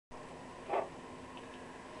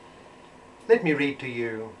Let me read to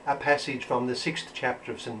you a passage from the 6th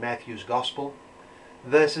chapter of St. Matthew's Gospel,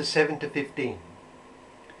 verses 7 to 15.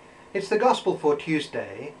 It's the Gospel for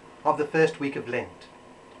Tuesday of the first week of Lent.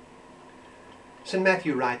 St.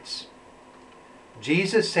 Matthew writes,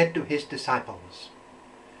 Jesus said to his disciples,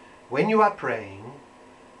 "When you are praying,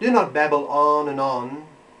 do not babble on and on,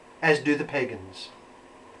 as do the pagans.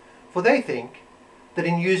 For they think that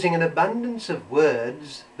in using an abundance of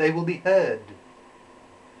words they will be heard.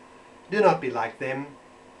 Do not be like them,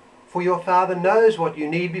 for your Father knows what you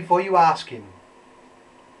need before you ask him.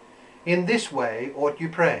 In this way ought you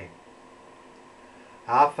pray.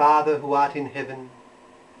 Our Father who art in heaven,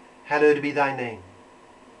 hallowed be thy name.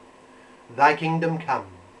 Thy kingdom come.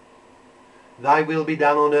 Thy will be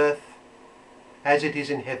done on earth as it is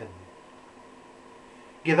in heaven.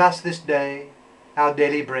 Give us this day our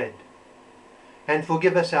daily bread, and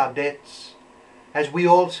forgive us our debts, as we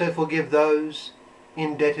also forgive those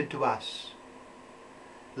indebted to us.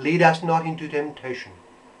 Lead us not into temptation,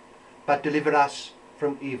 but deliver us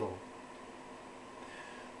from evil.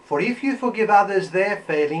 For if you forgive others their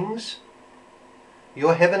failings,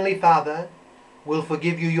 your heavenly Father will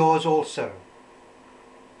forgive you yours also.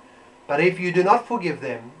 But if you do not forgive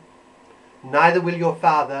them, neither will your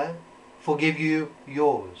Father forgive you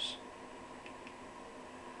yours."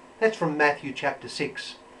 That's from Matthew chapter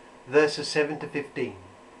 6, verses 7 to 15.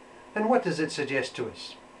 And what does it suggest to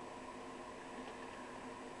us?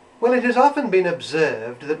 Well, it has often been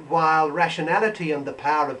observed that while rationality and the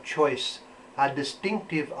power of choice are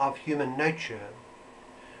distinctive of human nature,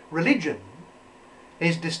 religion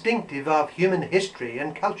is distinctive of human history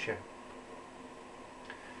and culture.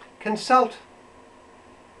 Consult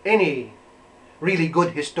any really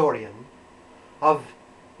good historian of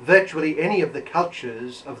virtually any of the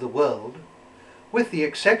cultures of the world, with the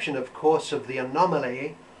exception, of course, of the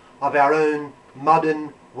anomaly of our own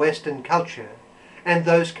modern Western culture and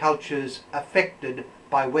those cultures affected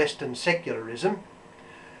by Western secularism,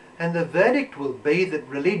 and the verdict will be that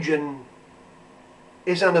religion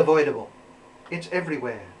is unavoidable. It's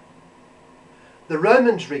everywhere. The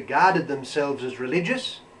Romans regarded themselves as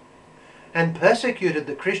religious and persecuted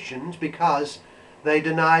the Christians because they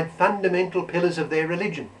denied fundamental pillars of their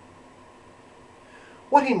religion.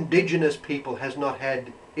 What indigenous people has not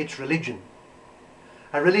had its religion?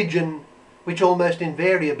 A religion which almost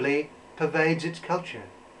invariably pervades its culture.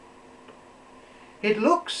 It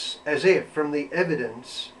looks as if, from the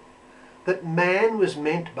evidence, that man was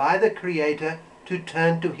meant by the Creator to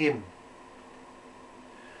turn to him.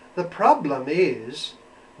 The problem is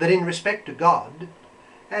that in respect to God,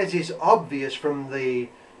 as is obvious from the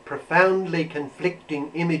profoundly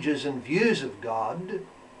conflicting images and views of God,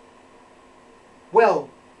 well,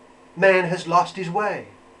 man has lost his way.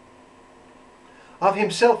 Of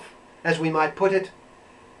himself, as we might put it,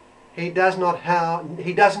 he doesn't know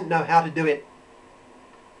how to do it.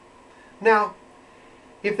 Now,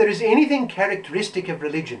 if there is anything characteristic of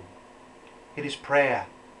religion, it is prayer.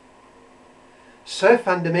 So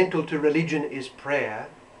fundamental to religion is prayer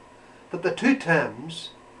that the two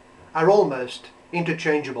terms are almost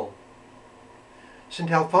interchangeable.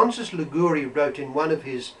 St. Alphonsus Liguori wrote in one of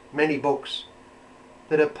his many books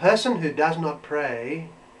that a person who does not pray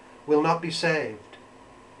will not be saved.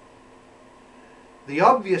 The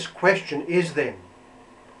obvious question is then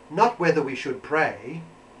not whether we should pray,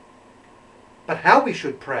 but how we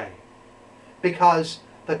should pray, because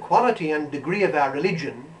the quality and degree of our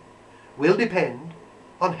religion will depend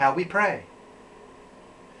on how we pray.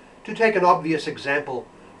 To take an obvious example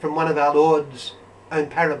from one of our Lord's own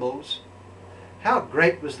parables, how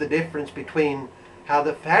great was the difference between how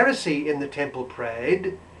the Pharisee in the temple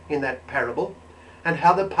prayed in that parable and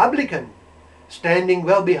how the publican, standing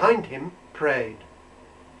well behind him, prayed.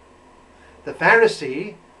 The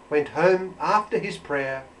Pharisee went home after his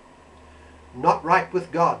prayer, not right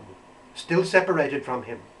with God, still separated from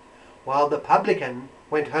him, while the publican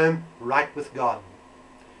went home right with God.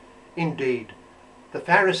 Indeed, the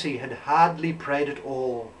Pharisee had hardly prayed at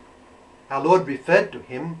all. Our Lord referred to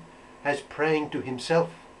him as praying to himself.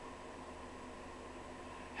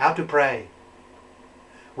 How to pray?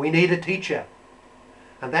 We need a teacher,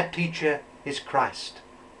 and that teacher is Christ.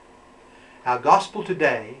 Our Gospel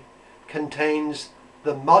today contains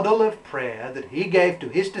the model of prayer that he gave to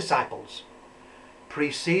his disciples,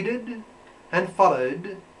 preceded and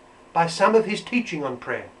followed by some of his teaching on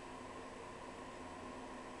prayer.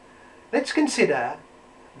 Let's consider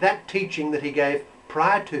that teaching that he gave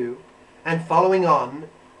prior to and following on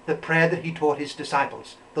the prayer that he taught his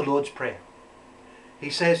disciples, the Lord's Prayer. He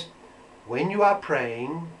says, "When you are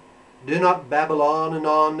praying, do not babble on and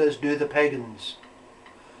on as do the pagans,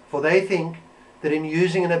 for they think that in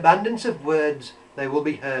using an abundance of words they will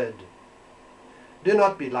be heard. Do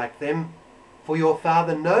not be like them, for your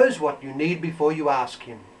Father knows what you need before you ask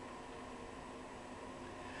him.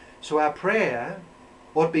 So our prayer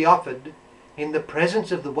ought be offered in the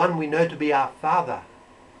presence of the one we know to be our Father.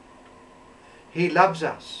 He loves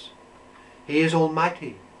us. He is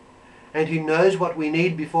almighty, and he knows what we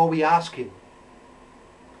need before we ask him.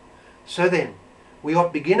 So then, we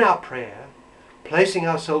ought begin our prayer placing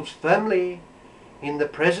ourselves firmly in the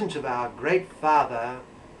presence of our great Father,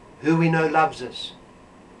 who we know loves us.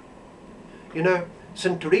 You know,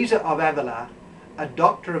 St. Teresa of Avila, a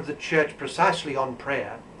doctor of the Church precisely on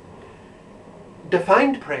prayer,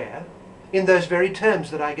 defined prayer in those very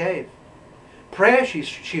terms that I gave. Prayer,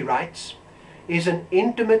 she writes, is an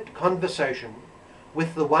intimate conversation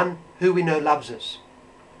with the one who we know loves us.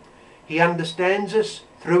 He understands us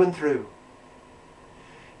through and through.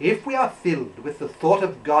 If we are filled with the thought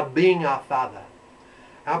of God being our Father,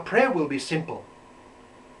 our prayer will be simple.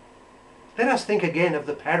 Let us think again of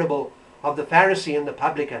the parable of the Pharisee and the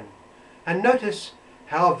publican, and notice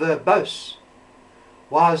how verbose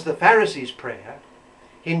was the Pharisee's prayer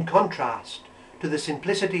in contrast to the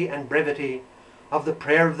simplicity and brevity of the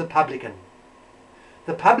prayer of the publican.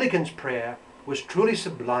 The publican's prayer was truly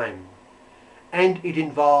sublime, and it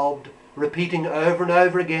involved repeating over and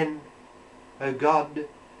over again, "O God,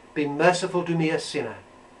 be merciful to me, a sinner."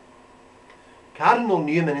 Cardinal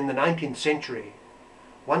Newman in the 19th century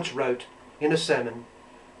once wrote in a sermon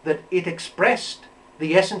that it expressed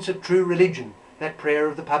the essence of true religion, that prayer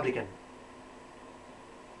of the publican.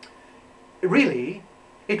 Really,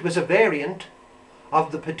 it was a variant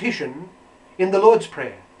of the petition in the Lord's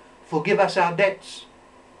Prayer, "Forgive us our debts."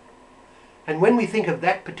 And when we think of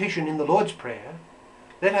that petition in the Lord's Prayer,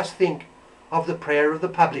 let us think of the prayer of the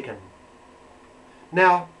publican.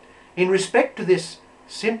 Now, in respect to this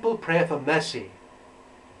simple prayer for mercy,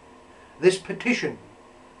 this petition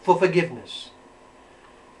for forgiveness,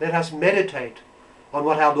 let us meditate on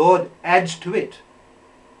what our Lord adds to it.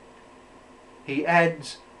 He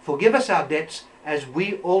adds, "Forgive us our debts as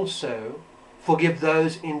we also forgive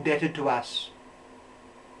those indebted to us."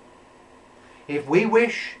 If we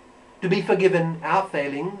wish to be forgiven our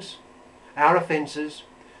failings, our offences,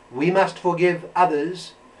 we must forgive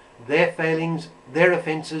others their failings, their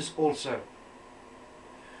offences also.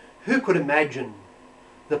 Who could imagine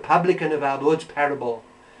the publican of our Lord's parable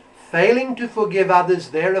failing to forgive others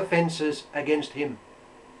their offences against him?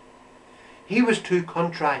 He was too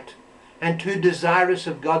contrite and too desirous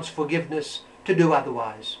of God's forgiveness to do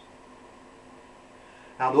otherwise.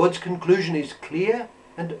 Our Lord's conclusion is clear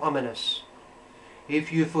and ominous.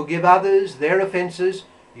 If you forgive others their offences,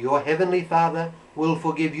 your heavenly Father will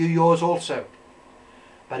forgive you yours also.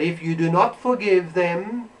 But if you do not forgive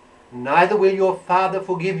them, neither will your Father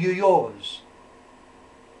forgive you yours.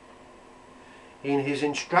 In his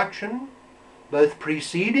instruction, both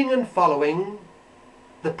preceding and following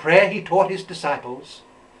the prayer he taught his disciples,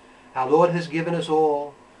 our Lord has given us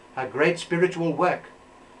all a great spiritual work,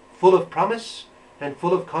 full of promise and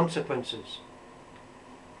full of consequences.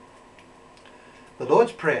 The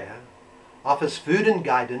Lord's Prayer offers food and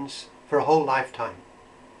guidance for a whole lifetime.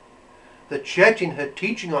 The Church, in her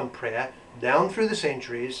teaching on prayer down through the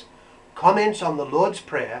centuries, comments on the Lord's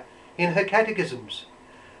Prayer in her catechisms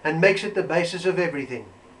and makes it the basis of everything.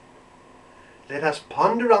 Let us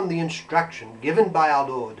ponder on the instruction given by our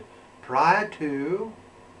Lord prior to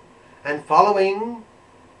and following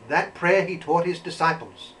that prayer he taught his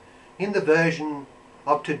disciples in the version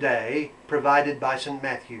of today provided by St.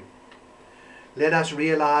 Matthew. Let us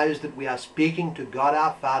realize that we are speaking to God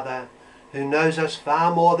our Father, who knows us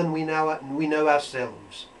far more than we know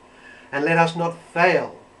ourselves. And let us not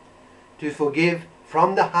fail to forgive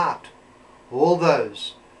from the heart all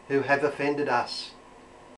those who have offended us.